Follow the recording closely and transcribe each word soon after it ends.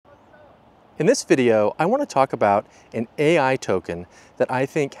In this video, I want to talk about an AI token that I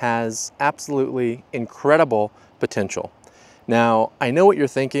think has absolutely incredible potential. Now, I know what you're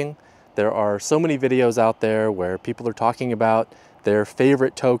thinking. There are so many videos out there where people are talking about their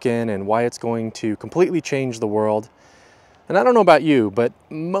favorite token and why it's going to completely change the world. And I don't know about you, but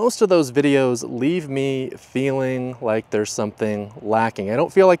most of those videos leave me feeling like there's something lacking. I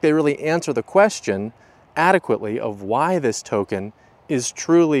don't feel like they really answer the question adequately of why this token is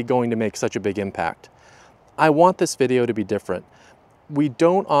truly going to make such a big impact. I want this video to be different. We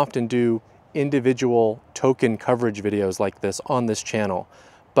don't often do individual token coverage videos like this on this channel,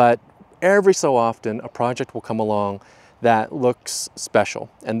 but every so often a project will come along that looks special,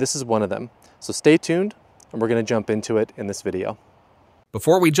 and this is one of them. So stay tuned, and we're going to jump into it in this video.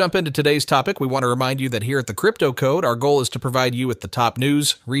 Before we jump into today's topic, we want to remind you that here at the Crypto Code, our goal is to provide you with the top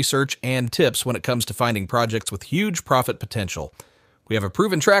news, research, and tips when it comes to finding projects with huge profit potential. We have a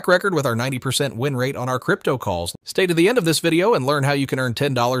proven track record with our 90% win rate on our crypto calls. Stay to the end of this video and learn how you can earn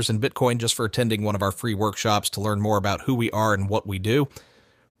 $10 in Bitcoin just for attending one of our free workshops to learn more about who we are and what we do.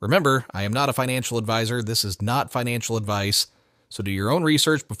 Remember, I am not a financial advisor. This is not financial advice, so do your own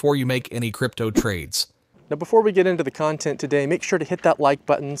research before you make any crypto trades. Now, before we get into the content today, make sure to hit that like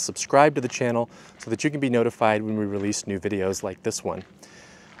button, subscribe to the channel so that you can be notified when we release new videos like this one.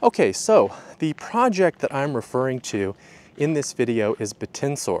 Okay, so the project that I'm referring to in this video is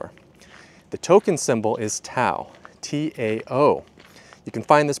Tensor. The token symbol is TAO, T-A-O. You can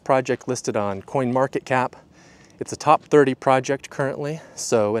find this project listed on CoinMarketCap. It's a top 30 project currently,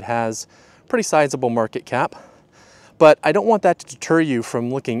 so it has pretty sizable market cap. But I don't want that to deter you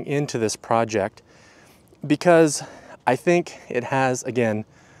from looking into this project because I think it has, again,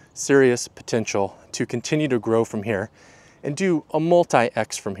 serious potential to continue to grow from here and do a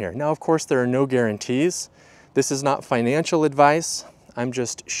multi-X from here. Now, of course, there are no guarantees. This is not financial advice. I'm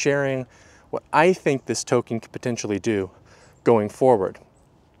just sharing what I think this token could potentially do going forward.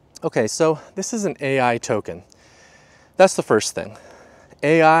 Okay, so this is an AI token. That's the first thing.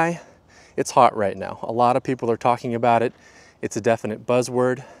 AI, it's hot right now. A lot of people are talking about it. It's a definite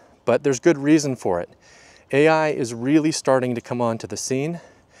buzzword, but there's good reason for it. AI is really starting to come onto the scene,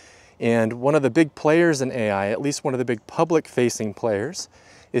 and one of the big players in AI, at least one of the big public-facing players,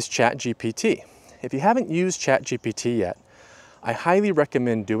 is ChatGPT. If you haven't used ChatGPT yet, I highly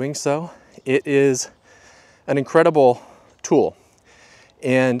recommend doing so. It is an incredible tool,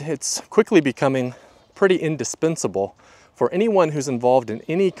 and it's quickly becoming pretty indispensable for anyone who's involved in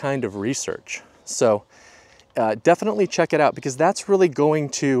any kind of research. So definitely check it out, because that's really going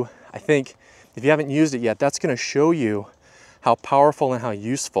to, I think, if you haven't used it yet, that's going to show you how powerful and how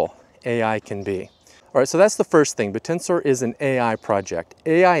useful AI can be. All right, so that's the first thing. Tensor is an AI project.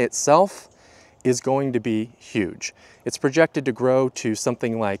 AI itself is going to be huge. It's projected to grow to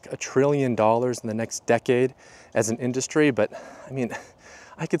something like $1 trillion in the next decade as an industry, but I mean,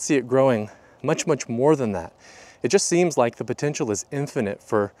 I could see it growing much, much more than that. It just seems like the potential is infinite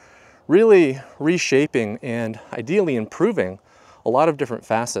for really reshaping and ideally improving a lot of different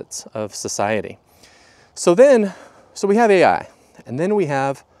facets of society. So we have AI, and then we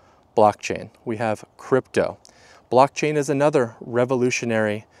have blockchain. We have crypto. Blockchain is another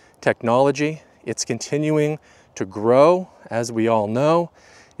revolutionary technology. It's continuing to grow, as we all know.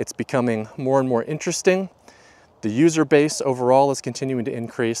 It's becoming more and more interesting. The user base overall is continuing to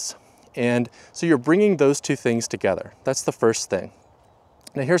increase. And so you're bringing those two things together. That's the first thing.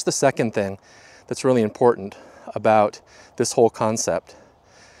 Now here's the second thing that's really important about this whole concept.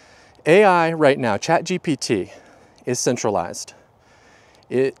 AI right now, ChatGPT, is centralized.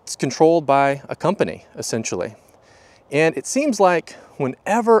 It's controlled by a company, essentially. And it seems like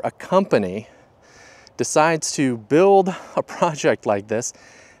whenever a company decides to build a project like this,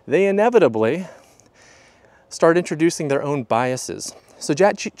 they inevitably start introducing their own biases. So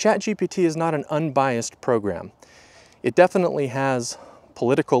ChatGPT is not an unbiased program. It definitely has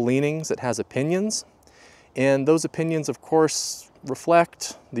political leanings, it has opinions, and those opinions, of course,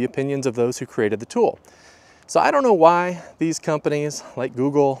 reflect the opinions of those who created the tool. So I don't know why these companies like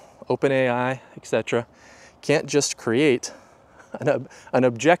Google, OpenAI, etc., can't just create an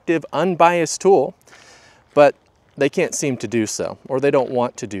objective, unbiased tool, but they can't seem to do so, or they don't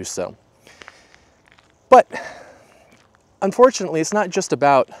want to do so. But unfortunately, it's not just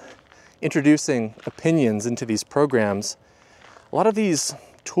about introducing opinions into these programs. A lot of these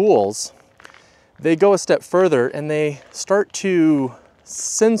tools, they go a step further and they start to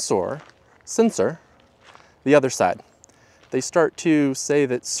censor the other side. They start to say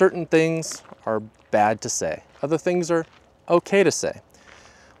that certain things are bad to say, other things are okay to say.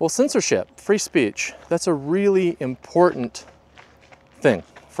 Well, censorship, free speech, that's a really important thing.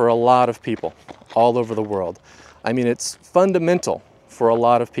 for a lot of people all over the world. I mean, it's fundamental for a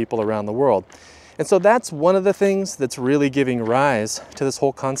lot of people around the world. And so that's one of the things that's really giving rise to this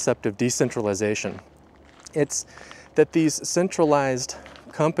whole concept of decentralization. It's that these centralized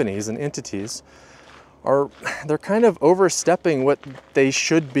companies and entities they're kind of overstepping what they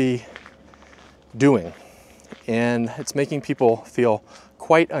should be doing. And it's making people feel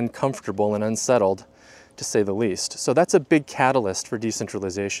quite uncomfortable and unsettled, to say the least. So that's a big catalyst for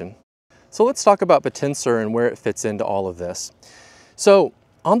decentralization. So let's talk about Batensor and where it fits into all of this. So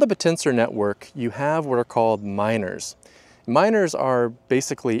on the Batensor network, you have what are called miners. Miners are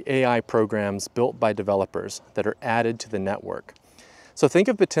basically AI programs built by developers that are added to the network. So think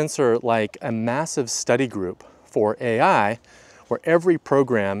of Batensor like a massive study group for AI, where every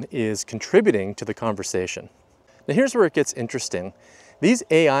program is contributing to the conversation. Now here's where it gets interesting. These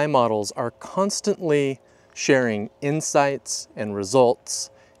AI models are constantly sharing insights and results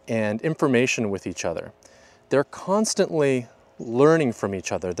and information with each other. They're constantly learning from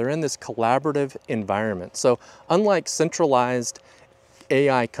each other. They're in this collaborative environment. So unlike centralized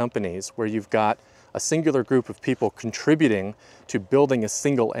AI companies where you've got a singular group of people contributing to building a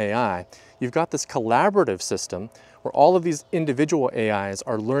single AI, you've got this collaborative system where all of these individual AIs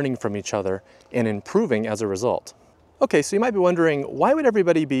are learning from each other and improving as a result. Okay, so you might be wondering, why would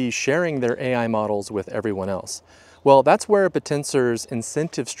everybody be sharing their AI models with everyone else? Well, that's where Batensor's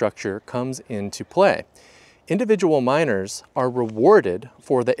incentive structure comes into play. Individual miners are rewarded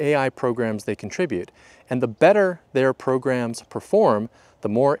for the AI programs they contribute, and the better their programs perform, the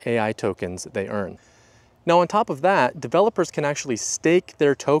more AI tokens they earn. Now on top of that, developers can actually stake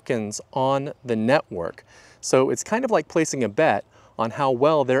their tokens on the network. So it's kind of like placing a bet on how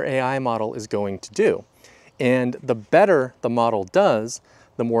well their AI model is going to do. And the better the model does,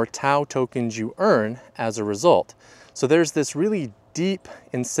 the more Tau tokens you earn as a result. So there's this really deep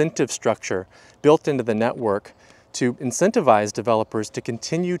incentive structure built into the network to incentivize developers to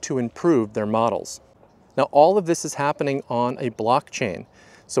continue to improve their models. Now all of this is happening on a blockchain,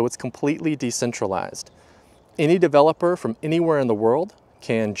 so it's completely decentralized. Any developer from anywhere in the world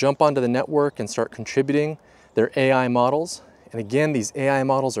can jump onto the network and start contributing their AI models. And again, these AI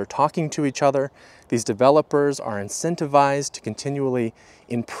models are talking to each other. These developers are incentivized to continually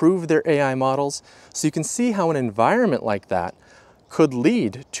improve their AI models. So you can see how an environment like that could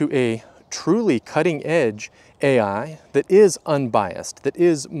lead to a truly cutting-edge AI that is unbiased, that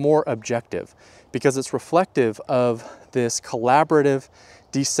is more objective, because it's reflective of this collaborative,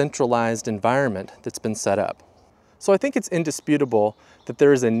 decentralized environment that's been set up. So I think it's indisputable that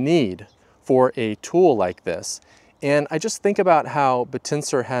there is a need for a tool like this. And I just think about how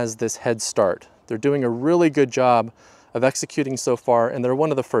Batensor has this head start. They're doing a really good job of executing so far, and they're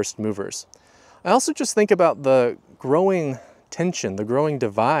one of the first movers. I also just think about the growing tension, the growing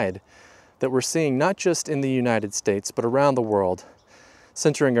divide that we're seeing not just in the United States, but around the world,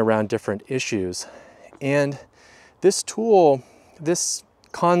 centering around different issues. And this tool, this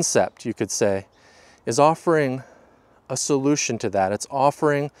concept, you could say, is offering a solution to that. It's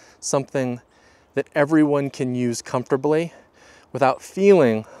offering something that everyone can use comfortably without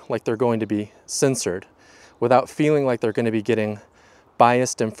feeling like they're going to be censored, without feeling like they're going to be getting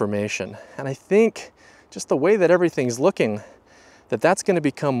biased information. And I think just the way that everything's looking, that's going to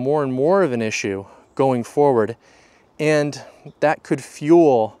become more and more of an issue going forward, and that could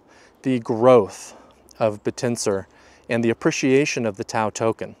fuel the growth of Batensor and the appreciation of the Tau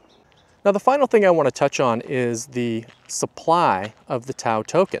token. Now the final thing I want to touch on is the supply of the Tau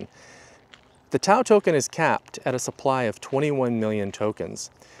token. The Tau token is capped at a supply of 21 million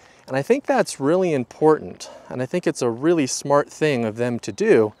tokens. And I think that's really important, and I think it's a really smart thing of them to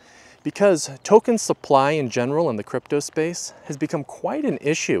do, because token supply in general in the crypto space has become quite an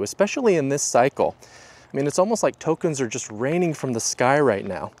issue, especially in this cycle. I mean, it's almost like tokens are just raining from the sky right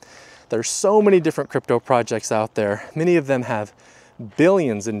now. There's so many different crypto projects out there. Many of them have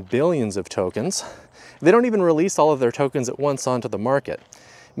billions and billions of tokens. They don't even release all of their tokens at once onto the market.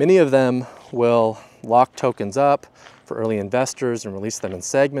 Many of them will lock tokens up for early investors and release them in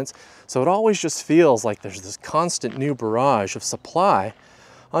segments. So it always just feels like there's this constant new barrage of supply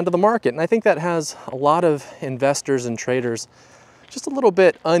onto the market. And I think that has a lot of investors and traders just a little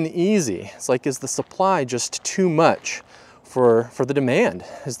bit uneasy. It's like, is the supply just too much for the demand?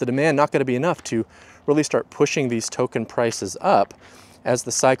 Is the demand not going to be enough to really start pushing these token prices up as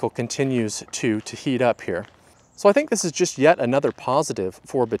the cycle continues to heat up here? So I think this is just yet another positive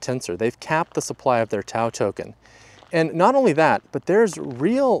for Batensor. They've capped the supply of their Tau token. And not only that, but there's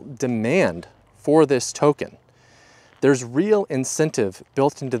real demand for this token. There's real incentive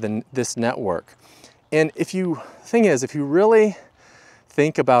built into this network. And if you really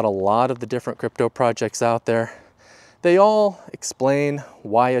think about a lot of the different crypto projects out there, they all explain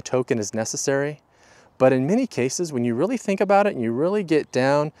why a token is necessary. But in many cases, when you really think about it and you really get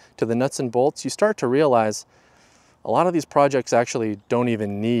down to the nuts and bolts, you start to realize a lot of these projects actually don't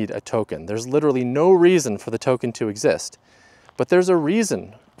even need a token. There's literally no reason for the token to exist. But there's a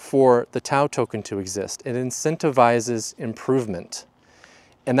reason for the Tau token to exist. It incentivizes improvement.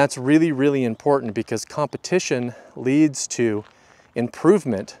 And that's really, really important because competition leads to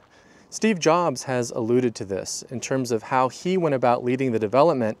improvement. Steve Jobs has alluded to this in terms of how he went about leading the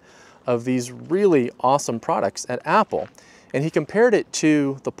development of these really awesome products at Apple. And he compared it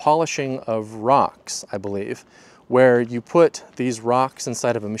to the polishing of rocks, I believe, where you put these rocks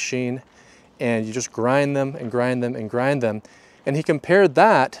inside of a machine and you just grind them and grind them and grind them. And he compared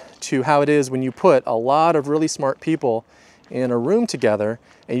that to how it is when you put a lot of really smart people in a room together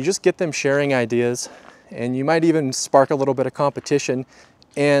and you just get them sharing ideas, and you might even spark a little bit of competition.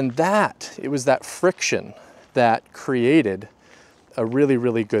 And it was that friction that created a really,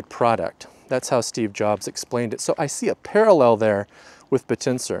 really good product. That's how Steve Jobs explained it. So I see a parallel there with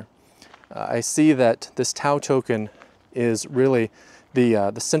Bitensor. I see that this Tau token is really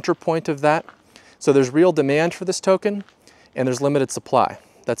the center point of that. So there's real demand for this token and there's limited supply.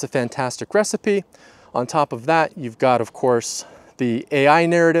 That's a fantastic recipe. On top of that, you've got, of course, the AI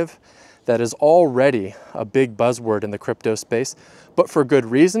narrative that is already a big buzzword in the crypto space, but for good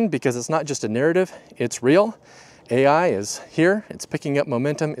reason, because it's not just a narrative, it's real. AI is here, it's picking up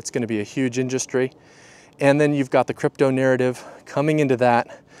momentum, it's going to be a huge industry. And then you've got the crypto narrative coming into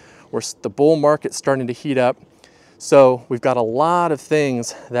that, where the bull market's starting to heat up. So we've got a lot of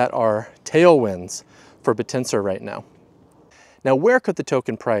things that are tailwinds for Bitensor right now. Now, where could the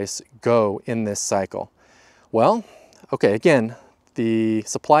token price go in this cycle? Well, okay, again, the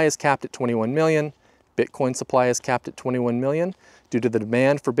supply is capped at 21 million. Bitcoin supply is capped at 21 million. Due to the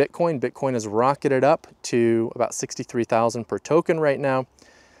demand for Bitcoin, Bitcoin has rocketed up to about 63,000 per token right now.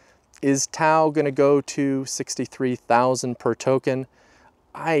 Is Tau going to go to 63,000 per token?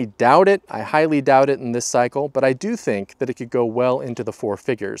 I doubt it. I highly doubt it in this cycle, but I do think that it could go well into the four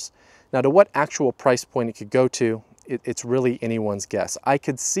figures. Now, to what actual price point it could go to, it's really anyone's guess. I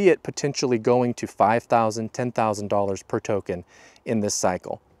could see it potentially going to $5,000, $10,000 per token in this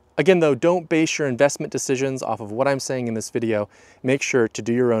cycle. Again, though, don't base your investment decisions off of what I'm saying in this video. Make sure to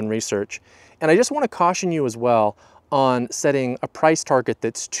do your own research. And I just want to caution you as well on setting a price target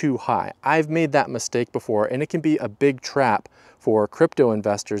that's too high. I've made that mistake before, and it can be a big trap for crypto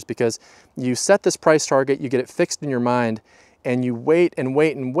investors because you set this price target, you get it fixed in your mind, and you wait and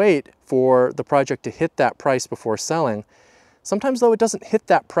wait and wait for the project to hit that price before selling. Sometimes, though, it doesn't hit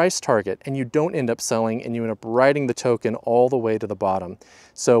that price target and you don't end up selling and you end up riding the token all the way to the bottom.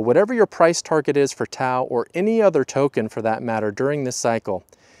 So whatever your price target is for Tau or any other token for that matter during this cycle,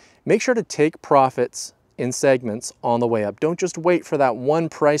 make sure to take profits in segments on the way up. Don't just wait for that one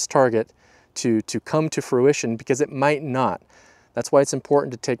price target to come to fruition, because it might not. That's why it's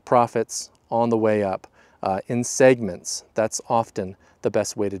important to take profits on the way up in segments. That's often the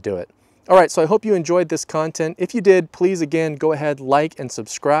best way to do it. All right, so I hope you enjoyed this content. If you did, please again, go ahead, like and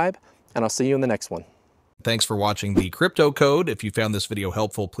subscribe, and I'll see you in the next one. Thanks for watching the Crypto Code. If you found this video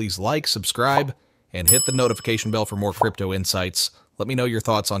helpful, please like, subscribe, and hit the notification bell for more crypto insights. Let me know your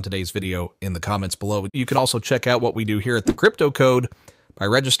thoughts on today's video in the comments below. You can also check out what we do here at the Crypto Code by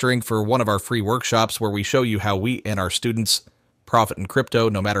registering for one of our free workshops where we show you how we and our students profit in crypto,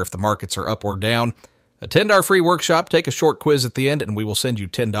 no matter if the markets are up or down. Attend our free workshop, take a short quiz at the end, and we will send you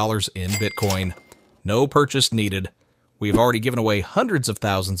 $10 in Bitcoin. No purchase needed. We have already given away hundreds of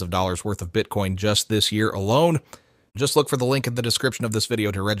thousands of dollars worth of Bitcoin just this year alone. Just look for the link in the description of this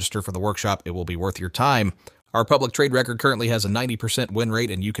video to register for the workshop. It will be worth your time. Our public trade record currently has a 90% win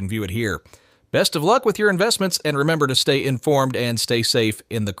rate, and you can view it here. Best of luck with your investments, and remember to stay informed and stay safe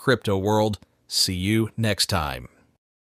in the crypto world. See you next time.